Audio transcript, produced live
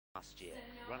last year.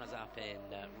 Runners-up in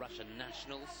Russian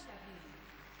Nationals.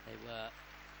 They were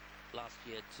last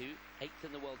year too. 8th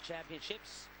in the World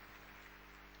Championships.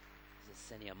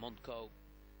 This is Monko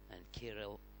and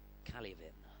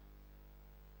Khaliavin.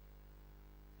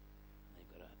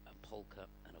 They've got a polka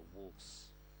and a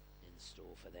waltz in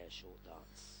store for their short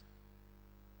dance.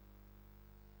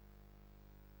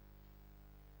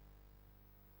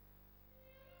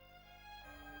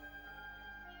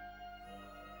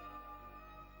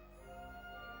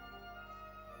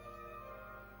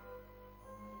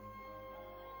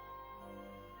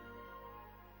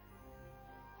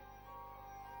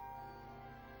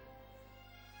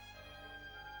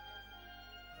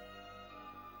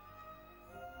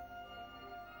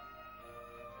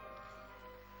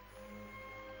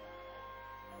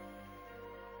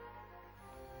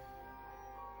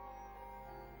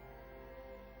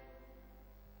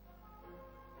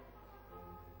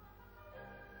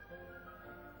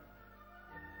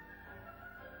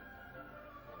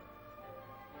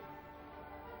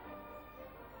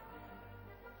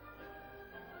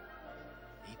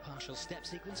 The partial step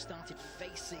sequence started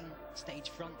facing stage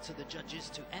front to the judges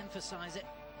to emphasize it.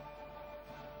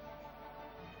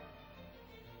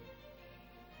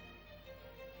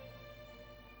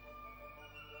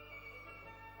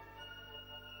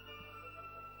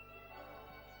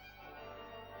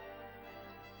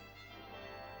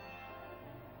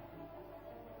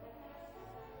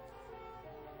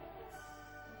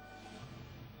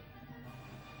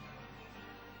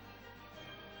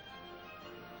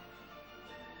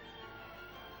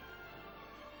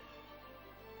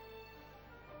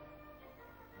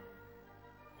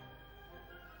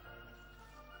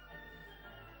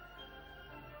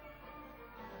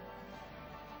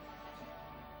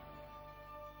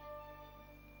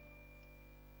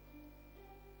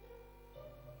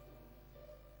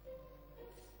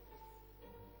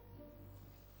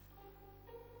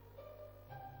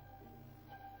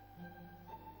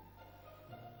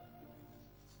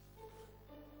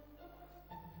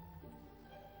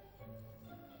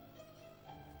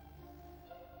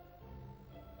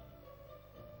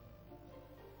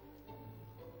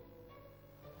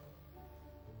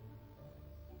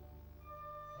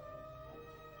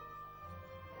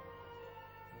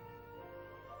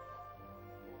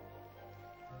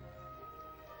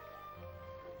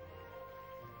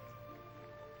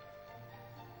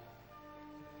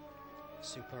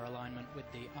 Super alignment with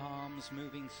the arms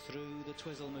moving through the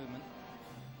twizzle movement.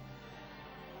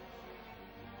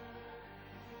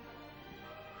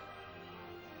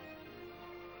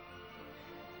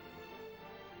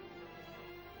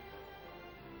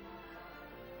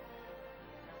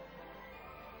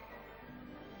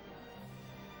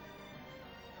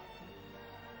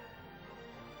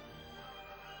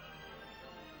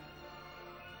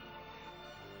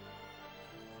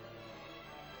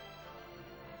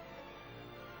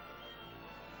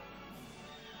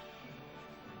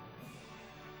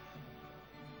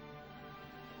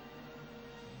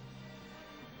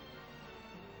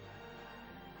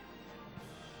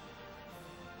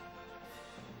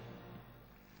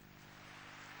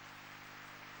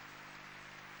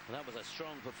 Well, that was a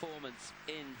strong performance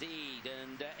indeed,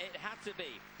 and it had to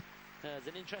be. There's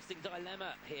an interesting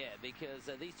dilemma here because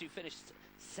these two finished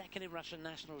second in Russian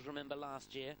Nationals, remember,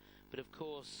 last year. But of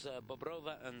course,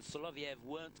 Bobrova and Soloviev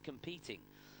weren't competing.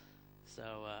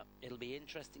 So it'll be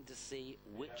interesting to see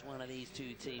which one of these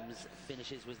two teams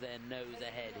finishes with their nose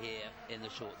ahead here in the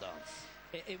short dance.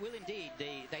 It will indeed.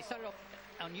 They started off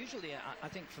unusually, I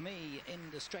think, for me, in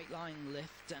the straight line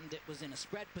lift, and it was in a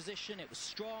spread position. It was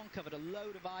strong, covered a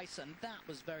load of ice, and that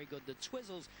was very good. The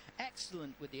twizzles,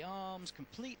 excellent with the arms,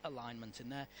 complete alignment in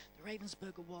there. The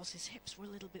Ravensburger was, his hips were a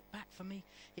little bit back for me.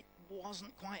 It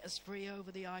wasn't quite as free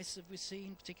over the ice as we've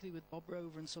seen, particularly with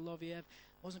Bobrova and Soloviev.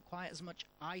 Wasn't quite as much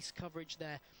ice coverage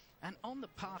there. And on the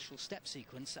partial step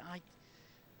sequence,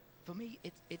 for me,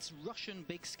 it's Russian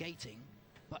big skating.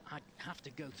 But I'd have to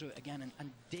go through it again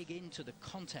and dig into the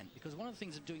content, because one of the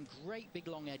things of doing great big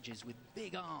long edges with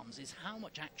big arms is how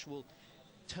much actual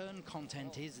turn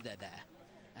content is there.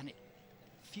 And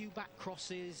few back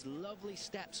crosses, lovely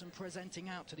steps and presenting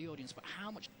out to the audience, but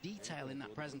how much detail in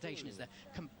that presentation is there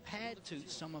compared to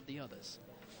some of the others?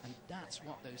 And that's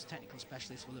what those technical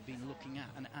specialists will have been looking at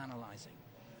and analysing.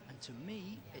 And to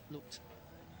me, it looked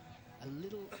a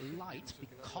little light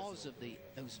because of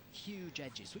those huge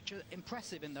edges, which are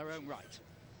impressive in their own right.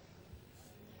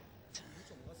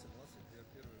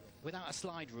 Without a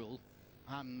slide rule,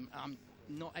 I'm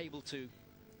not able to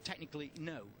technically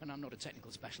know, and I'm not a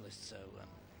technical specialist, so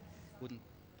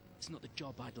it's not the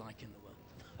job I'd like in the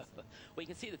world. Well, you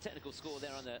can see the technical score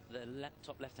there on the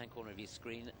top left-hand corner of your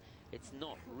screen. It's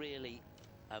not really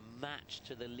a match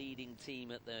to the leading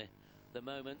team at the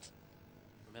moment.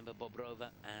 Remember, Bobrova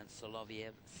and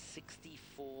Soloviev,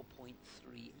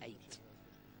 64.38.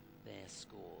 Their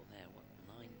score. They're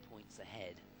 9 points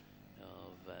ahead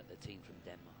of the team from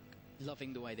Denmark.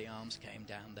 Loving the way the arms came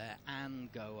down there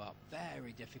and go up.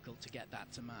 Very difficult to get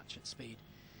that to match at speed.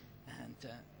 And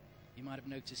you might have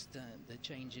noticed the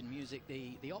change in music.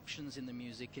 The options in the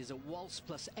music is a waltz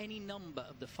plus any number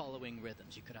of the following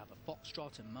rhythms. You could have a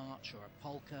foxtrot, a march, or a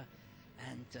polka,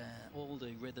 and all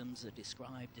the rhythms are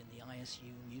described in the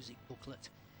ISU music booklet,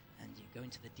 and you go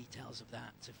into the details of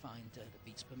that to find the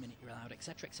beats per minute you're allowed,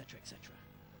 etc., etc., etc.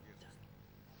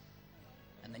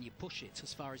 And then you push it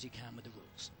as far as you can with the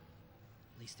rules,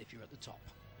 at least if you're at the top.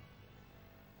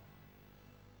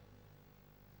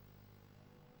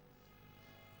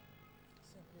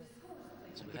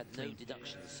 So we've had no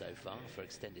deductions so far for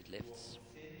extended lifts.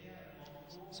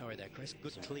 Sorry there, Chris.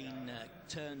 Good clean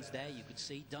turns there, you could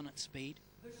see, done at speed.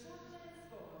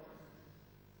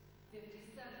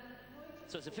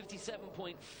 So it's a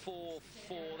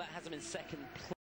 57.44. That has him in second place.